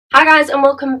Hi guys, and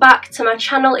welcome back to my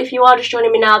channel. If you are just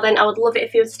joining me now, then I would love it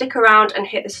if you would stick around and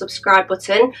hit the subscribe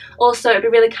button. Also, it'd be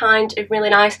really kind and really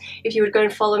nice if you would go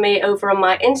and follow me over on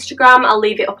my Instagram. I'll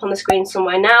leave it up on the screen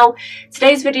somewhere now.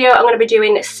 Today's video, I'm going to be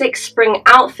doing 6 spring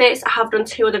outfits. I have done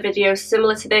 2 other videos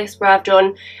similar to this where I've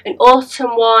done an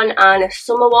autumn one and a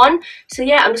summer one. So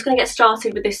yeah, I'm just going to get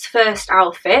started with this first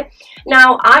outfit.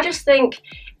 Now, I just think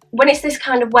when it's this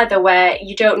kind of weather where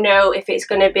you don't know if it's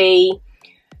going to be,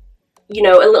 you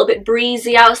know, a little bit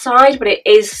breezy outside, but it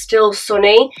is still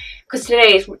sunny, because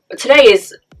today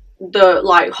is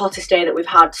the hottest day that we've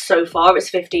had so far. It's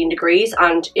 15 degrees,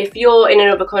 and if you're in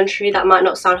another country that might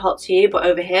not sound hot to you, but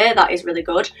over here that is really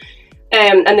good.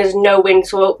 And there's no wind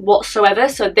whatsoever,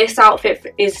 so this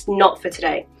outfit is not for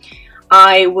today.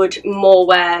 I would more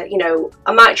wear, you know,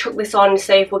 I might chuck this on,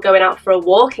 say if we're going out for a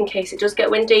walk in case it does get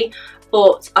windy,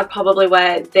 but I'd probably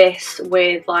wear this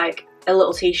with like a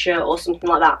little t-shirt or something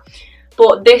like that.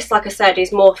 But this, like I said,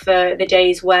 is more for the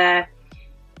days where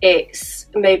it's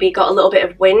maybe got a little bit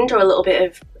of wind or a little bit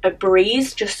of a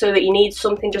breeze, just so that you need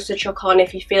something just to chuck on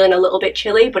if you're feeling a little bit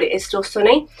chilly, but it is still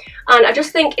sunny. And I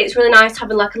just think it's really nice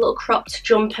having like a little cropped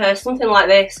jumper, something like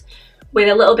this, with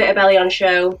a little bit of belly on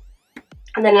show,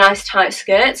 and then a nice tight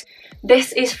skirt.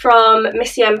 This is from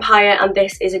Missy Empire, and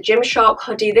this is a Gymshark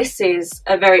hoodie. This is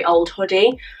a very old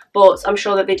hoodie, but I'm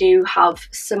sure that they do have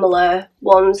similar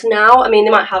ones now. I mean,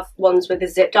 they might have ones with a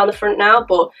zip down the front now,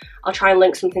 but I'll try and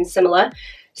link something similar.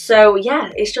 So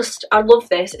yeah, it's just, I love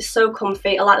this. It's so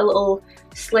comfy. I like the little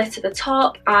slit at the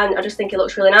top, and I just think it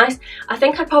looks really nice. I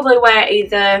think I'd probably wear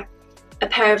either a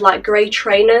pair of like grey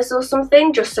trainers or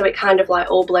something, just so it kind of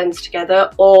like all blends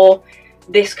together, or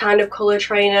this kind of colour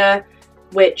trainer,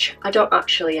 which I don't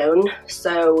actually own.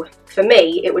 So for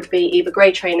me, it would be either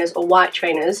grey trainers or white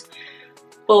trainers.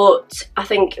 But I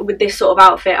think with this sort of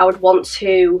outfit, I would want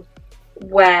to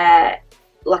wear,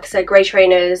 like I said, grey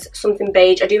trainers, something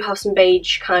beige. I do have some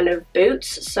beige kind of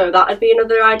boots, so that would be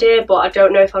another idea, but I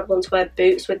don't know if I'd want to wear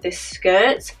boots with this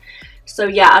skirt. So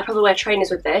yeah, I'd probably wear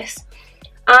trainers with this.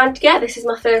 And yeah, this is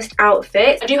my first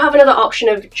outfit. I do have another option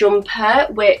of jumper,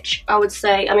 which I would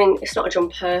say, I mean, it's not a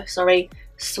jumper, sorry,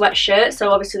 sweatshirt. So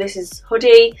obviously this is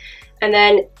hoodie. And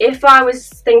then if I was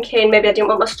thinking maybe I didn't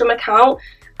want my stomach out,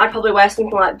 I'd probably wear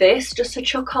something like this just to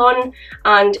chuck on,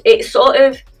 and it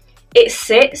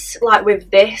sits like with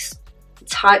this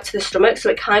tight to the stomach, so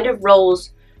it kind of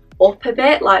rolls up a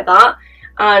bit like that.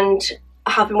 And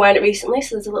I have been wearing it recently,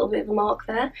 so there's a little bit of a mark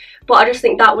there, but I just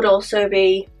think that would also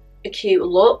be a cute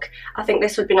look. I think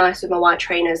this would be nice with my white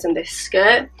trainers and this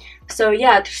skirt. So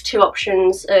yeah, just 2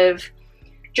 options of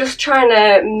just trying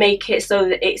to make it so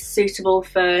that it's suitable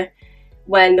for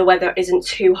when the weather isn't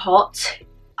too hot.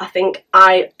 I think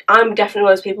I'm definitely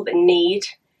one of those people that need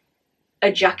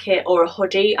a jacket or a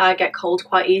hoodie. I get cold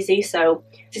quite easy, so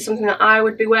this is something that I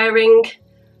would be wearing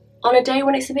on a day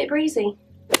when it's a bit breezy.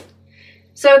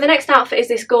 So the next outfit is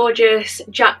this gorgeous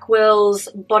Jack Wills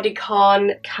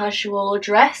bodycon casual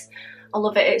dress. I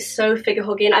love it, it's so figure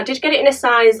hugging. I did get it in a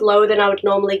size lower than I would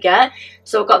normally get,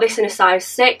 so I got this in a size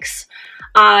 6.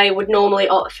 I would normally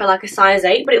opt for like a size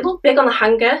 8, but it looked big on the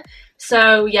hanger.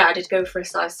 So yeah, I did go for a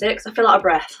size 6. I feel out of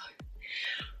breath.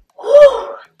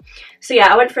 Whew. So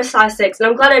yeah, I went for a size 6, and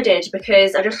I'm glad I did,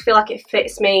 because I just feel like it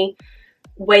fits me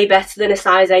way better than a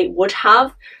size 8 would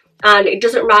have. And it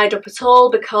doesn't ride up at all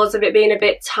because of it being a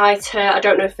bit tighter. I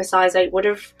don't know if a size 8 would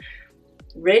have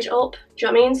rid up, do you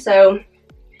know what I mean? So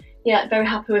yeah, very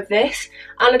happy with this.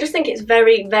 And I just think it's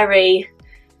very, very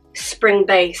spring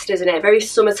based, isn't it? Very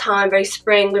summertime, very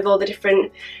spring, with all the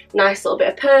different nice little bit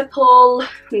of purple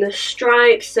and the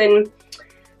stripes, and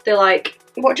they're like,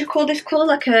 what do you call this colour?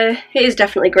 Like it is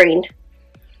definitely green,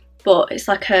 but it's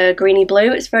like a greeny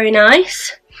blue. It's very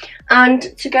nice. And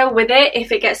to go with it,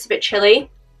 if it gets a bit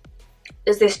chilly,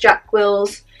 is this Jack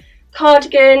Wills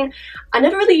cardigan. I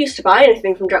never really used to buy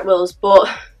anything from Jack Wills, but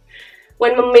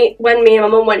when me and my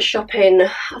mum went shopping,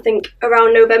 I think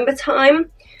around November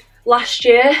time last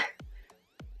year,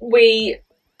 we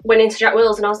went into Jack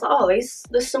Wills, and I was like, oh,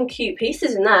 there's some cute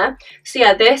pieces in there. So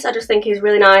yeah, this I just think is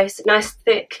really nice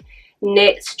thick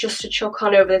knit just to chuck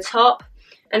on over the top.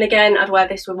 And again, I'd wear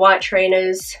this with white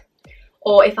trainers,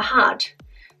 or if I had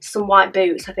some white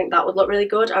boots, I think that would look really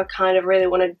good. I kind of really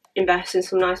want to invest in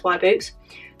some nice white boots.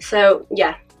 So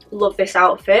yeah, love this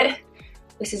outfit.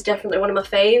 This is definitely one of my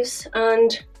faves,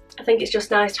 and I think it's just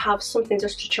nice to have something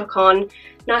just to chuck on.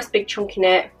 Nice big chunky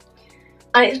knit,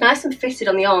 and it's nice and fitted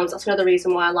on the arms. That's another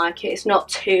reason why I like it. It's not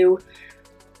too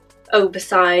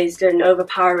oversized and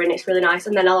overpowering. It's really nice.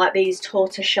 And then I like these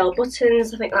tortoise shell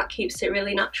buttons. I think that keeps it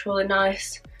really natural and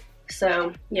nice.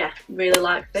 So yeah, really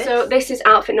like this. So this is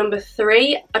outfit number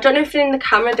 3. I don't know if in the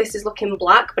camera this is looking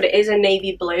black, but it is a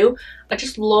navy blue. I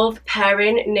just love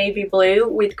pairing navy blue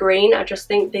with green. I just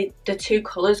think the two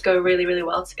colours go really, really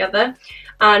well together.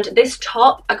 And this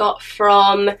top I got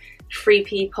from Free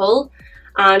People,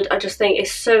 and I just think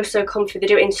it's so, so comfy. They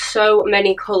do it in so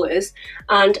many colours,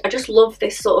 and I just love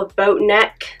this sort of boat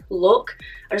neck look.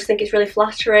 I just think it's really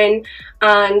flattering,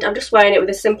 and I'm just wearing it with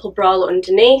a simple bralette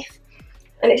underneath.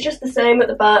 And it's just the same at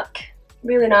the back,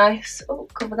 really nice. Oh,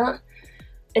 cover that.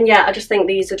 And yeah, I just think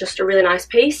these are just a really nice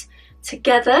piece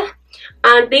together.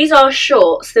 And these are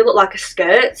shorts. They look like a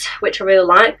skirt, which I really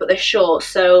like, but they're short.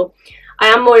 So I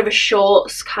am more of a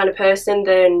shorts kind of person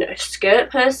than a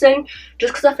skirt person,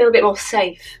 just because I feel a bit more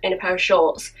safe in a pair of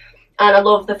shorts. And I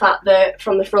love the fact that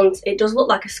from the front it does look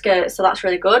like a skirt, so that's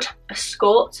really good. A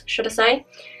skirt, should I say.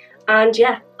 And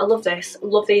yeah, I love this. I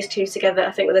love these two together.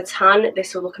 I think with a tan,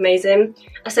 this will look amazing.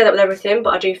 I say that with everything,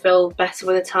 but I do feel better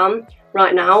with a tan.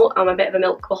 Right now, I'm a bit of a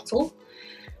milk bottle.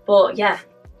 But yeah,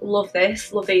 love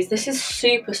this, love these. This is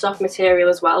super soft material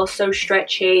as well, so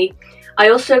stretchy. I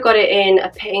also got it in a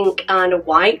pink and a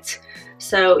white.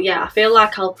 So yeah, I feel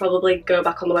like I'll probably go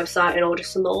back on the website and order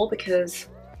some more because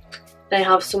they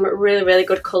have some really, really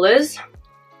good colours.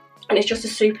 And it's just a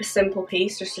super simple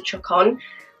piece just to chuck on.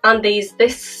 And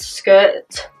this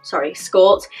skirt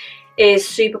is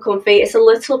super comfy. It's a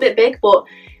little bit big, but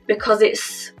because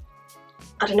it's,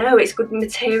 I don't know, it's good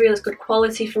material, it's good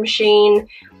quality from Shein.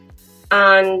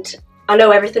 And I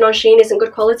know everything on Shein isn't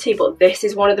good quality, but this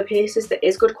is one of the pieces that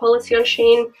is good quality on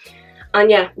Shein. And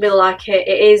yeah, really like it.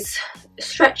 It is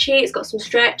stretchy, it's got some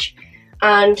stretch,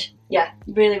 and yeah,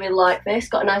 really, really like this.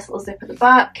 Got a nice little zip at the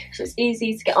back, so it's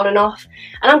easy to get on and off.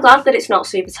 And I'm glad that it's not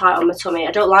super tight on my tummy.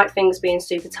 I don't like things being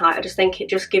super tight. I just think it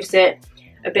just gives it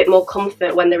a bit more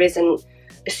comfort when there isn't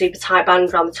a super tight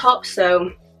band around the top.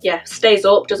 So yeah, stays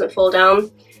up, doesn't fall down.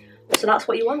 So that's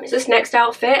what you want. So this next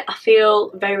outfit, I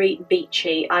feel very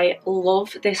beachy. I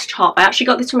love this top. I actually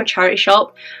got this from a charity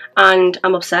shop and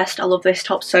I'm obsessed. I love this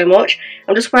top so much.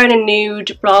 I'm just wearing a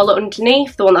nude bralette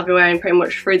underneath, the one that I've been wearing pretty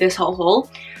much through this whole haul.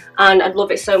 And I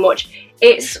love it so much.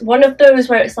 It's one of those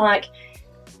where it's like,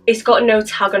 it's got no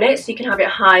tag on it, so you can have it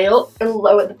high up and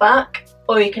low at the back,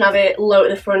 or you can have it low at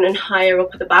the front and higher up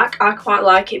at the back. I quite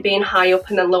like it being high up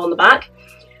and then low on the back.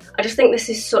 I just think this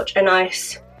is such a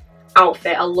nice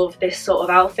outfit. I love this sort of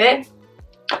outfit.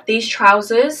 These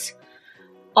trousers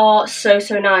are so,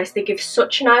 so nice. They give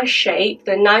such a nice shape.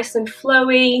 They're nice and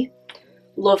flowy.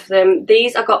 Love them.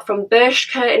 These I got from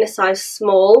Bershka in a size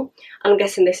small. I'm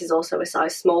guessing this is also a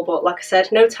size small, but like I said,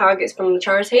 no tag, it's from the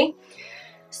charity.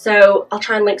 So I'll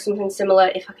try and link something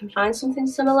similar if I can find something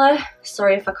similar.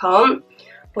 Sorry if I can't.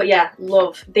 But yeah,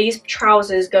 love. These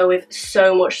trousers go with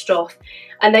so much stuff.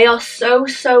 And they are so,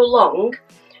 so long.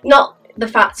 Not the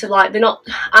fact of like, they're not,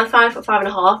 I'm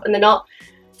 5'5.5", and they're not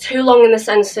too long in the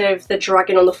sense of they're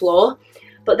dragging on the floor.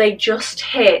 But they just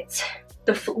hit,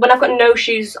 when I've got no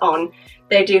shoes on,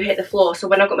 they do hit the floor. So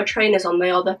when I've got my trainers on, they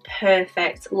are the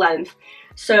perfect length.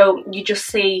 So you just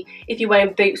see, if you're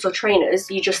wearing boots or trainers,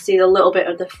 you just see the little bit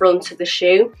of the front of the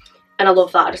shoe. And I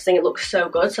love that. I just think it looks so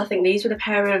good. So I think these with a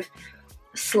pair of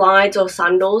slides or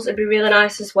sandals, it'd be really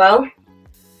nice as well.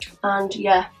 And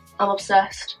yeah, I'm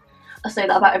obsessed. I say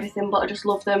that about everything, but I just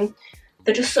love them.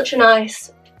 They're just such a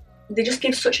nice, they just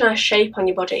give such a nice shape on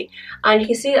your body. And you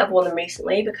can see that I've worn them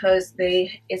recently because there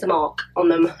is a mark on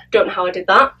them. Don't know how I did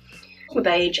that. My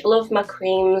beige, I love my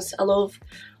creams, I love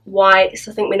whites,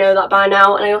 I think we know that by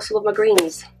now, and I also love my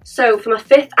greens. So for my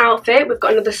fifth outfit, we've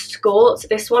got another skirt.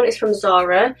 This one is from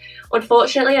Zara.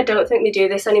 Unfortunately, I don't think they do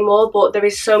this anymore, but there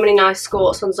is so many nice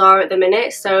skirts on Zara at the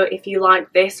minute. So if you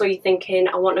like this or you're thinking,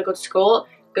 I want a good skirt,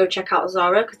 go check out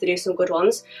Zara because they do some good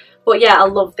ones. But yeah, I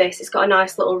love this. It's got a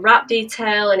nice little wrap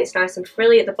detail and it's nice and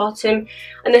frilly at the bottom.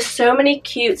 And there's so many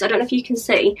cute, I don't know if you can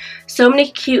see, so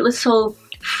many cute little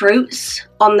fruits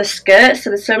on the skirt.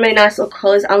 So there's so many nice little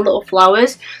colours and little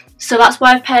flowers. So that's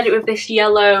why I've paired it with this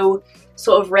yellow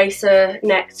sort of racer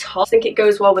neck top. I think it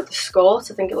goes well with the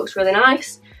skirt. I think it looks really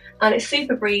nice. And it's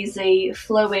super breezy,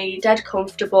 flowy, dead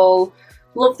comfortable.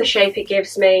 Love the shape it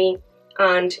gives me.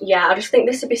 And yeah, I just think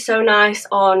this would be so nice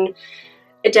on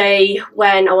a day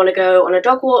when I want to go on a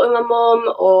dog walk with my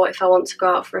mum, or if I want to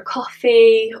go out for a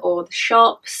coffee or the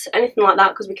shops, anything like that,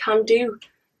 because we can do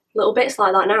little bits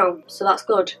like that now, so that's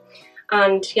good.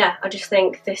 And yeah, I just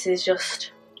think this is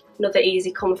just another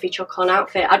easy comfy chuck on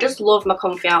outfit. I just love my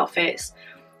comfy outfits.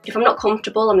 If I'm not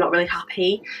comfortable, I'm not really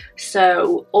happy.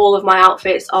 So all of my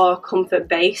outfits are comfort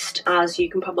based, as you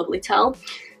can probably tell.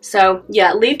 So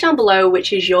yeah, leave down below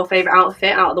which is your favourite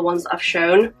outfit out of the ones that I've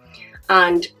shown.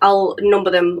 and I'll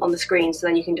number them on the screen so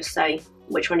then you can just say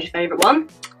which one's your favourite one.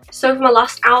 So for my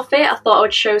last outfit, I thought I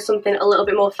would show something a little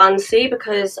bit more fancy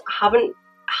because I haven't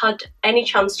had any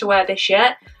chance to wear this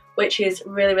yet, which is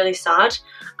really sad.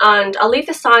 And I'll leave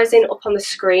the sizing up on the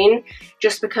screen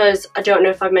just because I don't know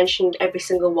if I've mentioned every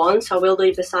single one, so I will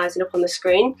leave the sizing up on the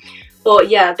screen. But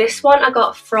yeah, this dress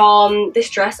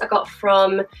I got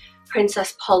from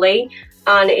Princess Polly,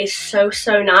 and it is so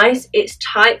nice. It's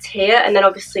tight here and then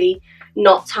obviously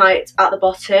not tight at the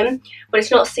bottom, but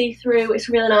it's not see-through. It's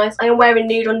really nice. I am wearing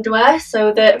nude underwear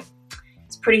so that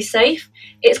it's pretty safe.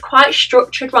 It's quite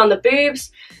structured around the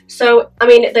boobs, so I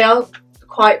mean they are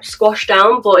quite squashed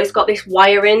down, but it's got this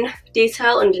wiring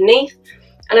detail underneath,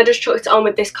 and I just chucked it on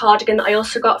with this cardigan that I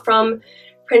also got from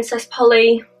Princess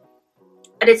Polly.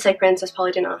 I did say Princess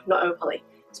Polly, didn't I? Not Oh Polly.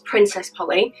 It's Princess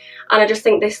Polly, and I just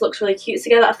think this looks really cute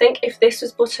together. I think if this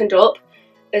was buttoned up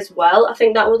as well, I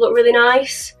think that would look really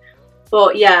nice.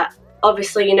 But yeah,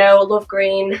 obviously, you know, I love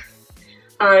green,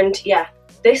 and yeah,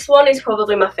 this one is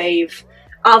probably my fave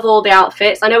out of all the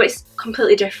outfits. I know it's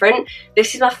completely different.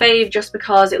 This is my fave just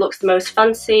because it looks the most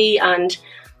fancy, and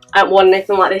I haven't worn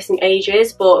anything like this in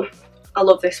ages, but I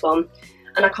love this one,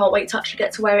 and I can't wait to actually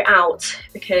get to wear it out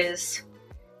because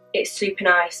it's super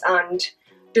nice and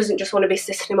doesn't just want to be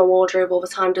sitting in my wardrobe all the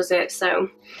time, does it? So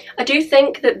I do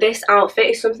think that this outfit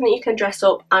is something that you can dress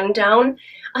up and down.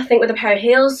 I think with a pair of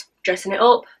heels, dressing it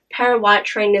up, pair of white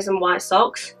trainers and white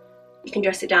socks, you can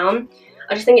dress it down.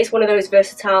 I just think it's one of those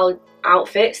versatile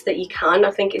outfits that you can.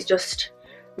 I think it's just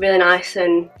really nice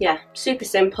and yeah, super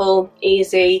simple,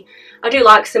 easy. I do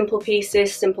like simple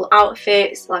pieces, simple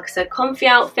outfits, like I said, comfy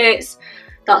outfits.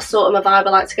 That's sort of my vibe I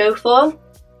like to go for.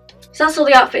 So that's all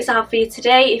the outfits I have for you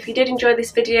today. If you did enjoy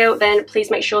this video, then please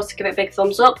make sure to give it a big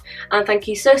thumbs up, and thank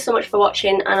you so much for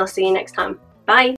watching, and I'll see you next time. Bye!